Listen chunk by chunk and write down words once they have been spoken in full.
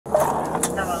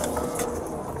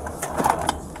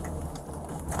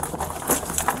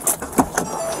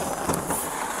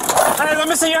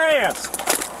me see your hands.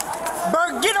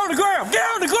 Burger, get on the ground. Get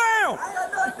on the ground.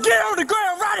 Get on the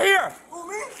ground right here.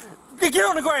 Get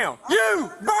on the ground.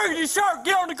 You, Burgundy shirt,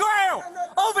 get on the ground.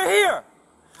 Over here.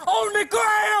 On the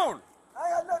ground.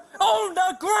 On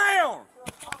the ground.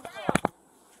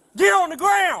 Get on the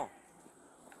ground.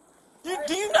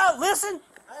 Do you not listen?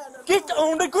 Get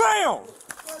on the ground.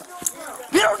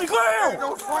 Get on the ground.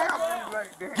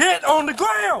 Get on the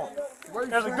ground.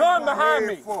 There's a gun behind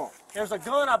me. There's a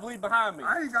gun, I believe, behind me.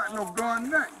 I ain't got no gun,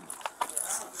 nothing.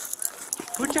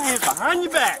 Put your hands behind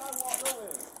your back.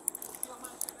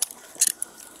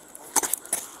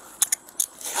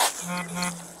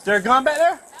 Is there a gun back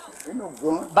there? Ain't no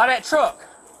gun. By that truck.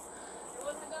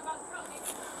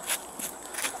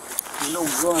 Ain't no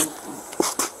gun.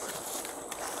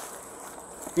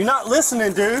 You're not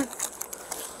listening, dude.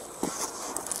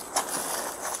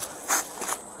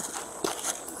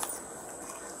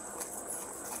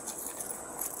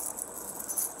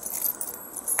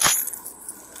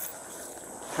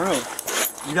 Really?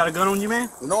 You got a gun on you, man?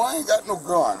 No, I ain't got no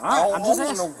gun. Right, I I'm don't just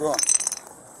want no gun.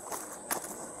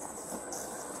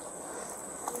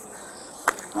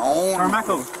 I don't Turn want back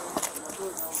over.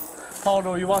 Paul,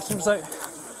 do you watch him say?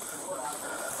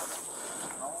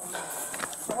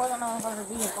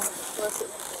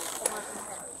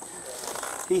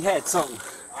 He had something.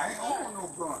 I ain't want no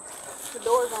gun. The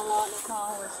door's unlocked, it's not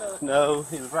always so. No,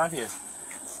 he was right here.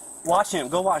 Watch him.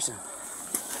 Go watch him.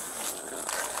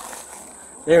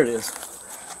 There it is.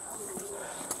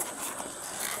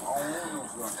 I don't want no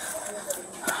gun.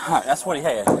 All right, that's what he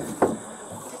had.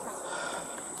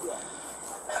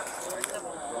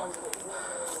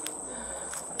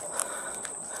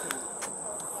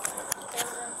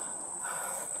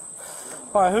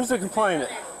 All right, who's the complainant?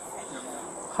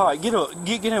 All right, get up,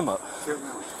 get him up.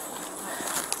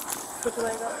 Put your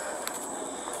leg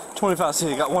up. 25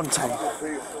 cents, got one tank.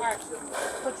 Alright,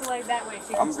 put your leg that way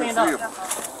so you I'm can stand gonna up.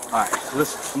 All right,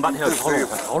 listen, I'm about to help you.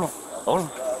 Hold on.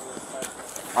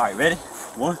 All right, ready?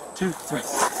 1, 2, 3.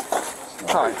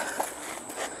 All right.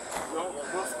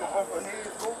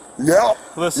 Yep.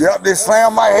 Listen. Yep, they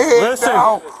slammed my head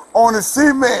down on the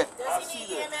cement.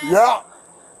 Yep.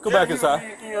 Go back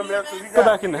inside. Go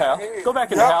back in the house. Go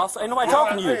back in the house. Ain't nobody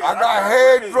talking to you. I got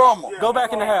head drummer. Go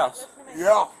back in the house.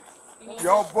 Yep.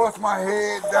 Y'all bust my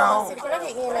head down.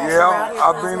 Yeah,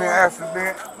 I've been in an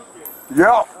accident.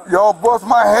 Yep. Y'all bust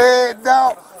my head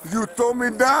down. You throw me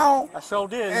down. I sure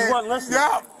did. You wasn't listening.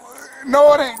 Yep.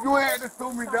 No, it ain't. You ain't to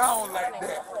throw me down like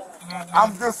that.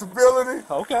 I'm disability.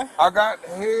 Okay. I got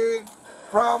head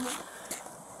problem.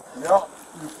 Yep.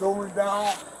 You throw me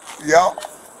down. Yep.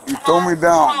 You throw me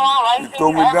down. You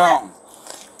throw me down.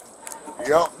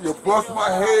 Yep. You bust my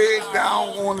head down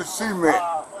on the cement.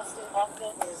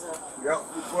 Yep.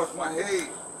 You bust my head.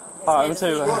 All right, let me tell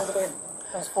you what.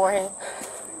 His forehead.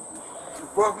 You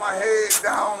bust my head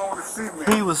down on the cement.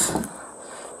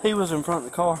 He was in front of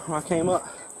the car when I came up.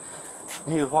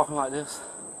 And he was walking like this.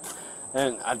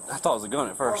 And I thought it was a gun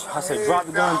at first. I said, drop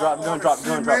the gun, drop the gun, drop the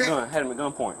gun, drop the gun. Had him at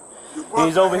gunpoint. And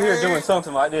he's over here doing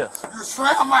something like this. You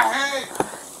slammed my head.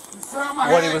 You slammed my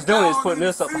head. What he was doing is putting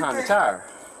this up behind the tire.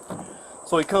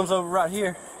 So he comes over right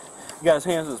here. He got his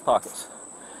hands in his pockets.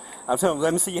 I'm telling him,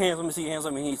 let me see your hands, let me see your hands,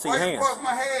 let me see your Why you hands. bust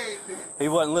my head then? He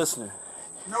wasn't listening.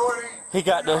 No, it ain't. He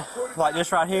got the, like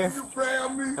this right here, You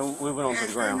grabbed me. and we went onto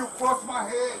the ground. And then you bust my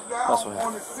head down That's what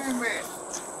on the cement.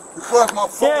 You bust my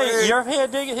forehead. Yeah, your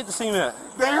head did hit the cement.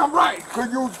 Damn right,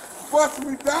 because you bust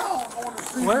me down on the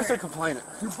cement. Where's the complainant?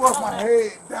 You bust my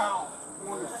head down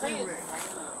on the cement.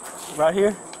 Right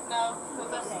here? No.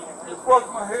 You bust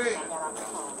my head.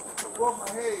 You bust my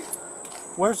head.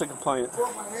 Where's the complainant? You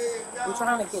bust my head down. I'm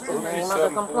trying to get the name of the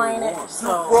complainant. You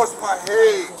bust my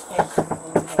head.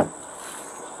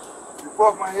 You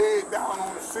bust my head down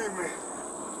on the cement.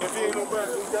 If you ain't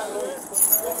nobody, you got no.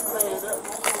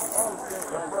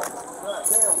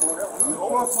 You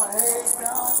bust my head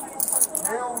down.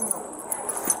 Hell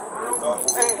no.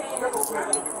 Hey,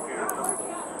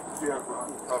 yeah, bro.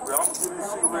 I'm gonna give you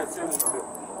cigarettes in this bill.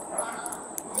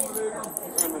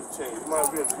 In this chain. You might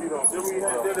be able to beat on. Then we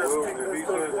had that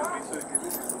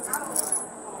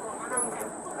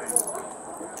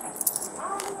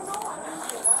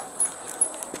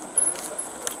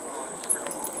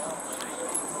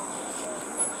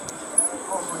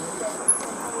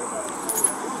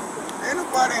Ain't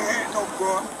nobody had no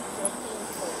gun.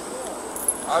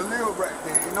 I live right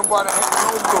there. Ain't nobody had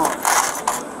no gun.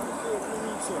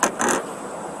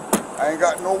 I ain't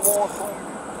got no warrants on me.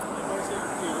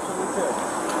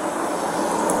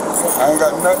 I ain't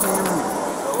got nothing in me.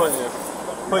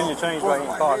 Putting your change right in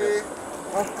your pocket.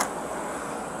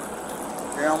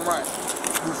 Damn right.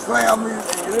 You slam me,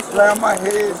 slam my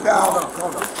head down.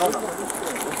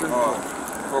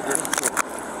 Okay.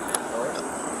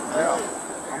 Yeah.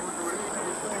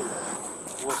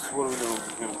 What are we doing?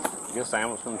 I guess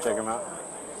Sam was going to check him out.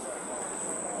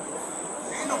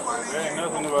 There ain't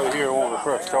nothing about here wanting to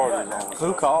press charges on.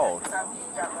 Who called?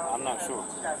 I'm not sure.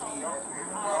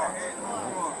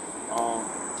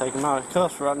 Take him out of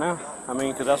cuffs right now. I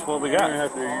mean, because that's what we You're got. going to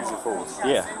have to use it force.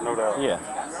 Yeah. No doubt. Yeah.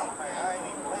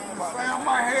 Slam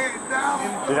my head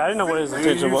down. Dude, I didn't know what his You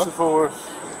intention use was. the force.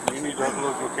 You need to look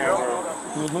at the camera.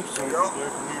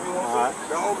 Alright.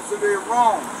 The officer did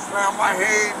wrong. Slam my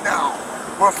head down.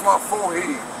 Bust my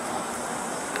forehead.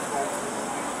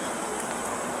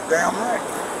 Damn right.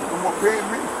 You gonna pay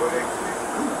me for that shit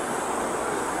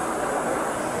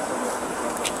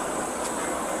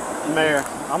too. Mayor,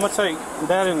 I'm going to take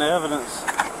that into evidence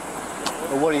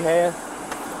of what he had.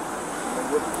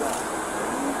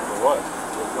 What?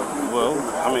 Well,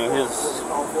 I mean,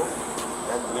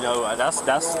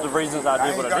 that's the reasons I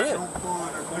did what I did.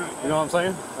 You know what I'm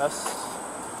saying? That's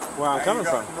where I'm coming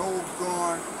from. No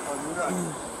gun or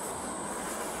nothing.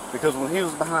 Because when he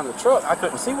was behind the truck, I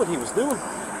couldn't see what he was doing.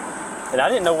 And I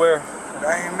didn't know where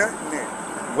There ain't nothing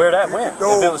there. that went. If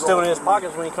it was still in his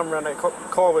pockets when he come around that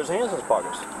car with his hands in his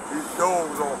pockets. These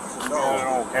dogs officer. Got it No.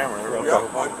 on camera. Yeah, a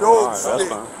Alright, dog that's stick.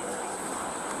 fine.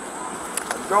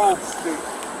 A dog stick.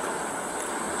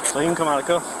 So he can come out of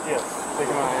cuffs? Yes. Take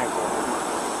him out of handcuffs.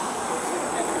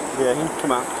 Yeah, he can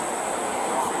come out.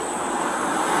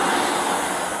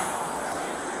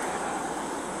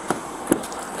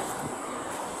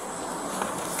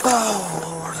 Oh,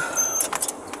 Lord.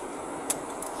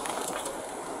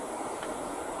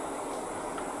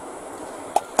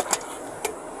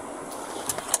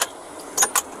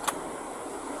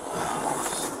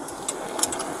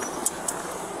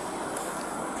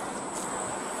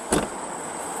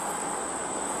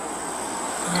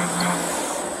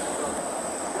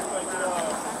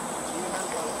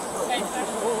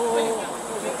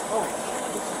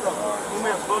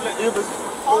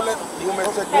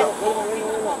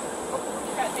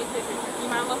 You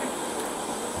mind looking?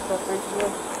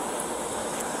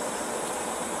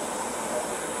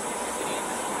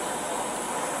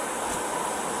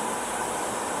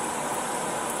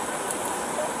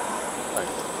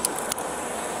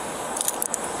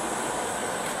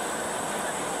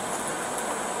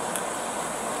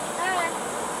 Hi.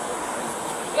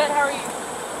 Good, how are you?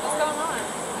 What's going on?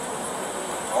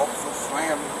 Officer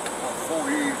slammed my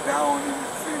forehead down in the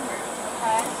cement.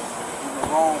 Okay. In the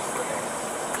wrong for that.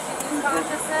 Did you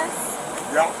consciousness?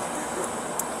 Yeah.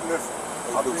 Listen.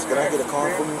 Can I get a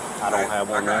card from you? I don't have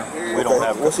one there. Okay. We don't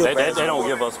have What's your they badge don't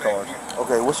give us cards.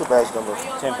 Okay, what's your badge number?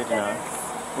 1059.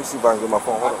 Let me see if I can get my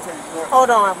phone. Hold on. Hold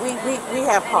on, we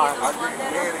have cards. I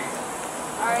get headache.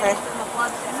 Alright, Okay. it's in the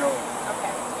blood test. No.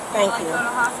 Okay. Thank Like you. go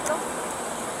to hospital?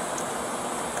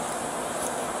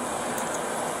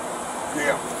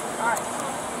 Yeah. Alright.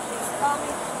 Just call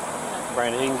me.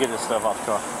 Brandon, he can get his stuff off the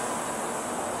car.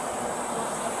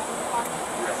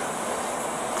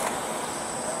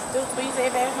 Dude, please say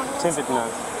badge number.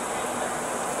 1059.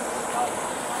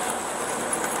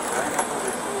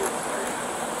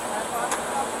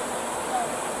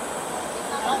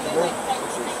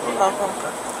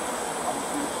 Welcome.